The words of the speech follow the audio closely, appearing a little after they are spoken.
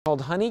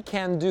Called Honey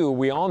Can Do.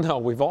 We all know,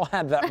 we've all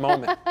had that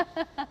moment.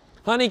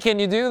 Honey, can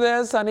you do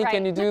this? Honey,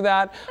 can you do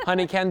that?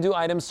 Honey Can Do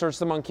items, search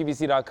them on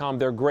QVC.com.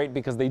 They're great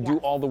because they do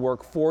all the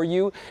work for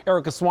you.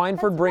 Erica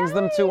Swineford brings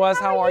them to us.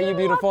 How are you,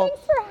 beautiful?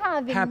 Thanks for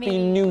having me. Happy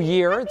New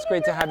Year. It's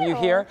great to have you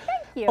here.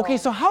 Thank you. Okay,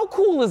 so how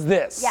cool is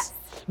this? Yes.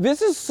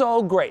 This is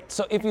so great.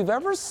 So if you've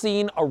ever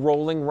seen a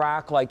rolling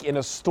rack like in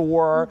a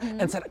store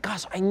and said,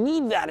 gosh, I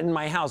need that in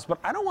my house, but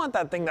I don't want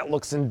that thing that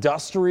looks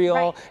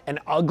industrial and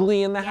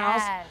ugly in the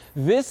house.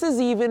 This is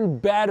even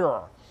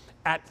better.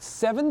 At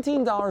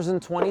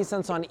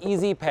 $17.20 on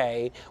Easy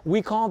Pay,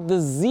 we call it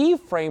the Z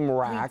frame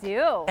rack. We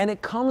do. And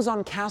it comes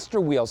on caster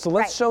wheels. So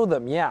let's show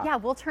them, Yeah,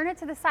 we'll turn it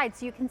to the side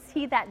so you can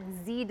see that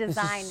Z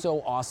design. This is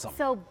so awesome.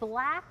 So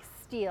black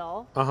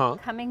steel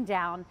coming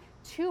down,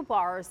 2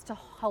 bars to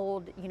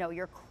hold, you know,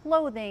 your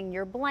clothing,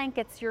 your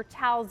blankets, your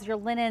towels, your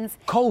linens.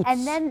 Coats.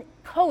 And then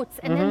coats,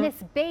 and then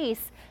this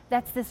base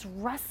that's this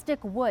rustic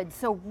wood.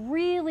 So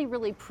really,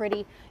 really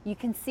pretty. You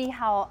can see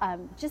how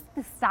just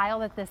the style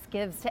that this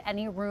gives to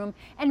any room,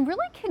 and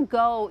really can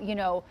go, you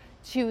know,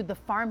 to the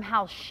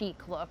farmhouse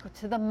chic look,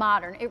 to the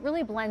modern. It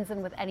really blends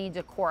in with any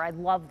decor. I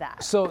love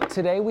that. So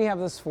today we have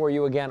this for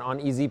you again on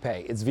Easy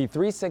Pay. It's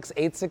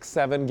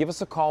V36867. Give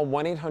us a call,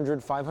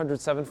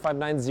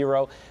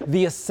 1-800-500-7590.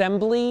 The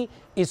assembly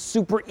is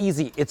super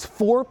easy. It's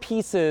 4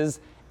 pieces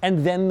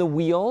and then the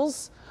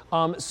wheels.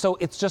 So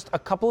it's just a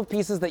couple of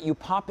pieces that you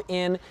pop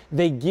in.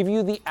 They give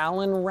you the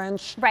Allen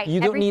wrench.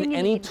 You don't need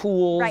any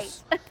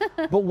tools.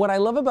 But what I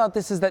love about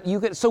this is that you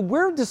could, so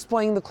we're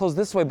displaying the clothes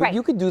this way, but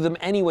you could do them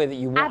any way that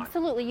you want.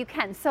 Absolutely, you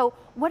can. So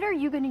what are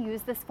you going to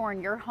use this for in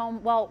your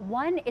home? Well,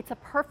 one, it's a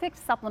perfect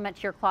supplement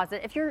to your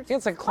closet. If your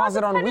it's a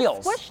closet on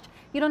wheels. Squished,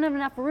 you don't have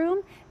enough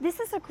room,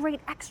 this is a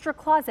great extra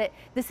closet.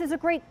 This is a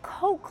great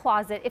coat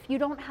closet if you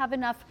don't have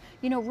enough,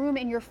 you know, room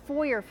in your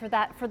foyer for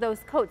those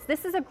coats.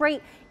 This is a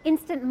great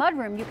instant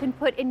mudroom you can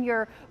put in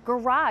your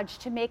garage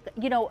to make,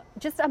 you know,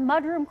 just a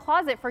mudroom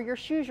closet for your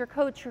shoes, your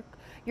coats,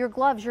 your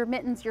gloves, your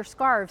mittens, your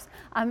scarves.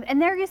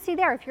 And there you see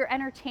there, if you're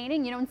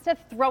entertaining, you know, instead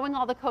of throwing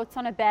all the coats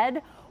on a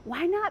bed,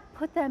 why not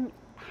put them,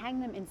 hang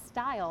them in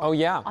style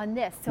on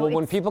this? So well,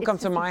 when people come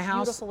to my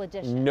house,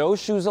 addition. No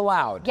shoes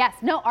allowed. Yes,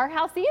 no, our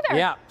house either.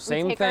 Yeah,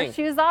 same we take thing. Our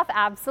shoes off,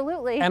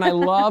 absolutely. And I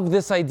love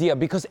this idea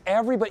because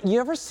everybody, you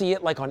ever see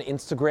it like on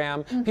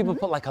Instagram? People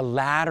put like a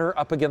ladder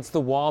up against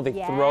the wall. They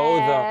throw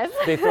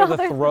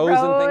the throws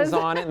and things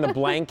on it and the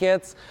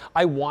blankets.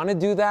 I want to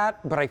do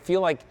that, but I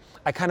feel like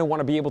I kind of want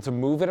to be able to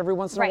move it every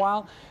once in a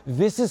while.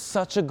 This is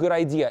such a good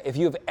idea. If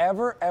you've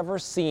ever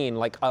seen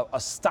like a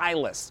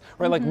stylist,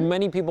 right? Like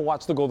many people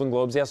watched the Golden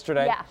Globes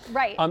yesterday. Yeah,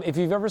 right. If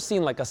you've ever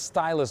seen like a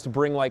stylist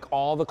bring like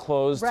all the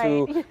clothes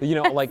to, you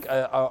know, like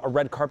a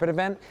red carpet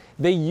event,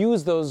 they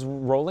use those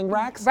rolling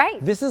racks.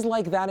 This is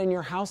like that in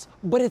your house,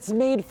 but it's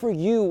made for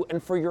you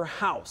and for your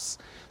house.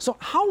 So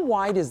how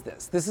wide is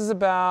this? This is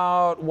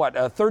about, what,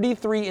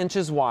 33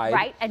 inches wide.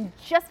 Right, and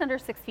just under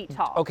 6 feet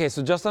tall. Okay,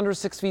 so just under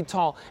 6 feet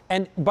tall.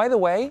 And by the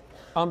way,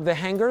 the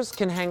hangers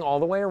can hang all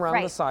the way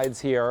around the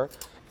sides here.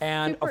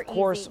 And super of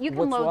course, easy. You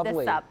can load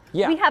this up.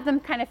 Yeah. We have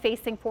them kind of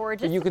facing forward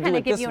just to kind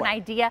of give you an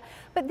idea.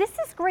 But this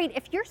is great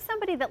if you're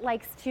somebody that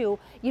likes to,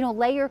 you know,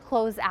 lay your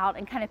clothes out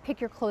and kind of pick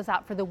your clothes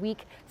out for the week,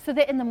 so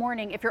that in the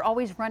morning, if you're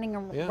always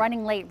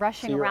running late,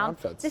 rushing around,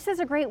 this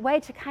is a great way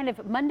to kind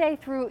of Monday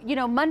through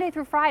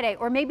Friday,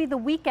 or maybe the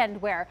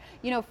weekend wear,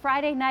 you know,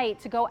 Friday night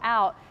to go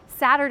out,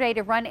 Saturday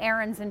to run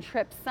errands and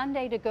trips,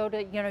 Sunday to go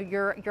to, you know,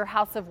 your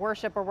house of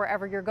worship or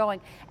wherever you're going,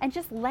 and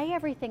just lay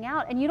everything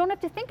out. And you don't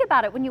have to think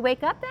about it when you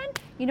wake up. Then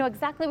you know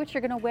exactly what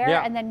you're going to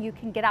wear, and then you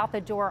can get out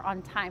the door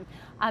on time.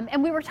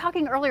 And we were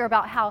talking earlier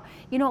about how,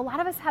 you know, a lot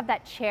of us have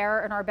that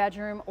chair in our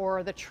bedroom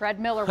or the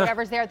treadmill or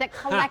whatever's there that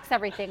collects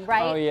everything,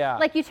 right? Oh, yeah.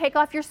 Like you take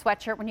off your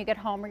sweatshirt when you get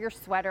home, or your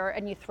sweater,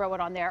 and you throw it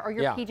on there, or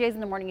your PJs in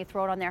the morning, you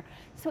throw it on there.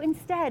 So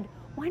instead,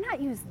 why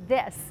not use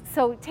this?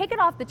 So take it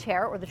off the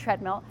chair or the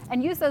treadmill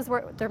and use those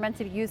where they're meant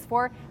to be used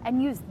for,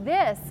 and use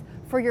this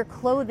for your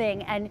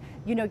clothing and,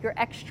 you know, your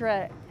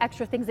extra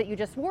things that you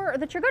just wore or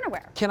that you're going to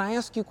wear. Can I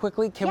ask you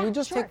quickly, can we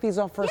just take these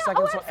off for a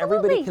second so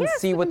everybody can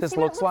see what this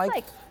looks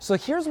like? So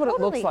here's what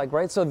it looks like,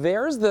 right? So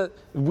there's the,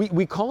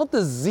 we call it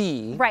the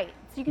Z. Right.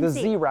 So you can the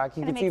see. Z rack,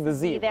 you can see the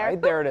Z, there.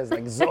 right? There it is,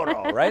 like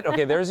Zorro, right?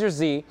 Okay, there's your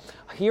Z.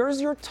 Here's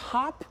your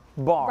top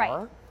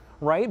bar.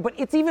 Right? But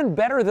it's even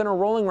better than a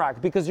rolling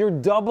rack because you're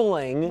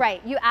doubling.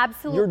 Right, you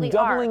absolutely You're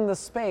doubling the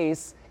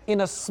space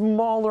in a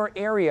smaller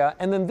area.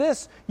 And then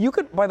this, you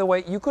could, by the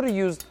way, you could have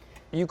used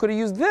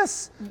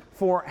this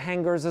for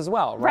hangers as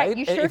well, right?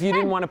 You sure if you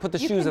didn't want to put the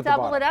shoes at the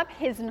bottom. You can double it up,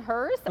 his and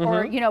hers,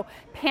 or, you know,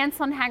 pants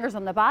on hangers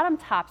on the bottom,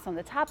 tops on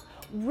the top.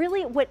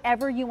 Really,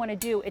 whatever you want to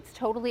do, it's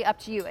totally up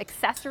to you.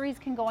 Accessories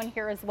can go in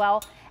here as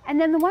well. And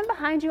then the one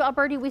behind you,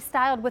 Alberti, we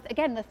styled with,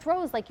 again, the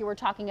throws like you were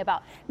talking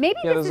about. Maybe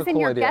this is in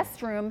your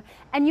guest room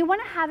and you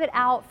want to have it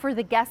out for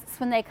the guests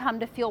when they come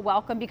to feel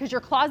welcome, because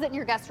your closet in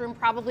your guest room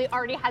probably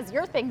already has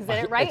your things in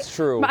it, right? It's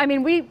true. I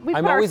mean, we put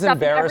our stuff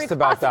in every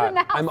closet in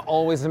the house. I'm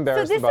always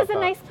embarrassed about that. So this is a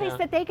nice place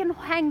that they can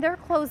hang their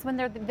clothes when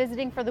they're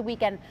visiting for the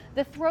weekend.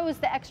 The throws,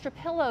 the extra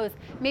pillows,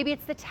 maybe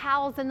it's the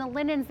towels and the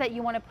linens that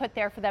you want to put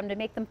there for them to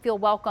make them feel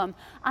welcome.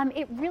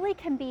 It really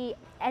can be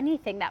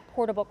anything, that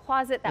portable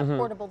closet, that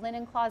portable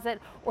linen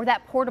closet, or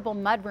that portable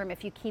mudroom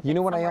if you keep it. You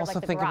know what I also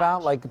think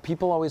about? Like,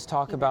 people always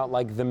talk about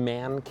like the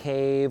man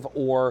cave,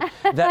 or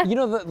that, you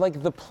know,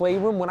 like the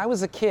playroom. When I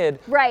was a kid,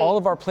 all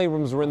of our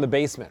playrooms were in the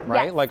basement,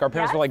 right? Yes. Like our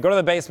parents were like, go to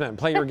the basement and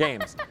play your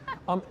games.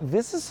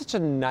 This is such a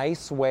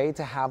nice way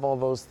to have all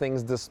those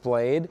things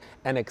displayed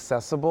and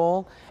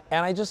accessible.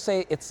 And I just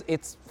say it's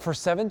for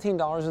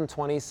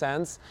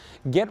 $17.20.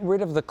 Get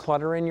rid of the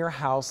clutter in your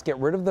house. Get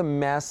rid of the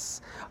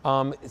mess.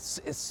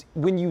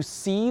 When you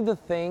see the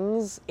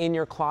things in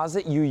your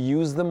closet, you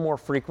use them more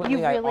frequently.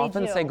 You really I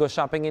often say go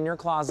shopping in your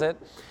closet.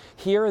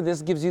 Here,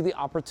 this gives you the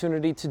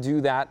opportunity to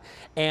do that.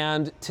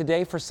 And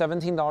today, for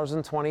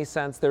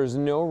 $17.20, there's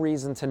no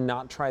reason to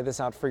not try this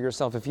out for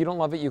yourself. If you don't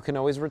love it, you can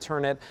always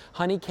return it.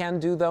 Honey Can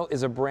Do, though,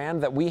 is a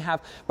brand that we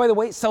have, by the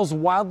way, sells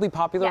wildly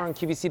popular on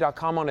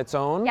QVC.com on its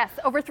own. Yes,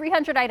 over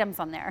 300 items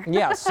on there.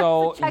 Yeah,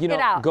 so you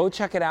know, go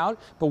check it out.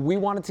 But we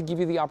wanted to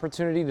give you the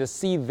opportunity to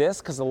see this,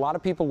 because a lot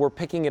of people were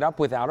picking it up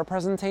without a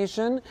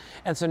presentation.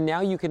 And so now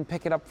you can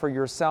pick it up for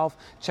yourself.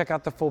 Check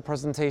out the full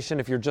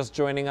presentation. If you're just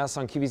joining us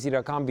on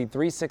QVC.com,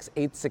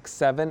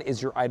 B36867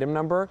 is your item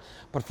number.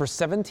 But for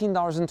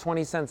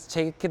 $17.20,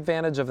 take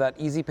advantage of that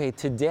Easy Pay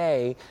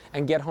today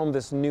and get home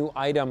this new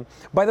item.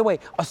 By the way,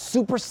 a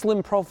super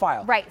slim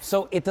profile. Right.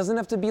 So it doesn't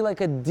have to be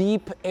like a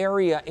deep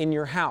area in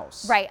your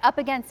house. Right, up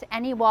against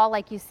any wall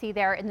like you see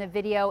there in the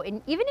video,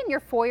 and even in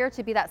your foyer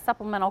to be that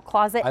supplemental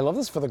closet. I love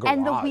this for the garage.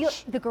 And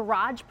the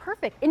garage,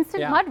 perfect.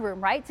 Instant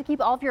mudroom, right? To keep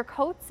all of your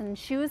coats and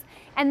shoes.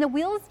 And the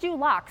wheels do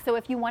lock, so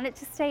if you want it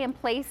to stay in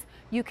place,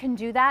 you can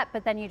do that,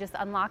 but then you just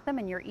unlock them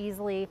and you're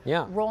easily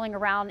rolling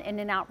around in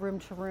and out, room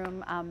to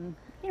room,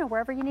 you know,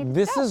 wherever you need to go.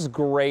 This is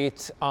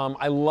great.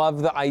 I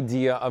love the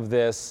idea of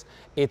this.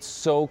 It's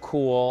so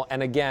cool.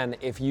 And again,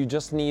 if you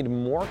just need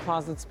more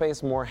closet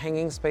space, more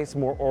hanging space,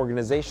 more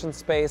organization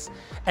space,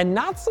 and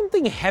not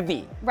something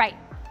heavy. Right.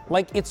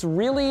 Like, it's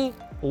really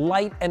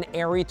light and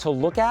airy to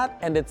look at,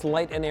 and it's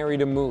light and airy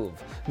to move.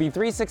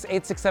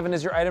 B36867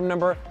 is your item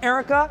number.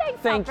 Erica,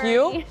 thank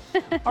you.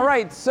 All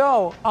right,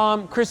 so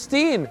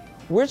Christine,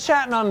 we're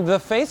chatting on the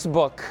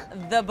Facebook.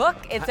 The book,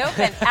 it's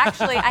open.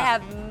 Actually, I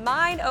have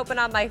mine open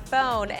on my phone.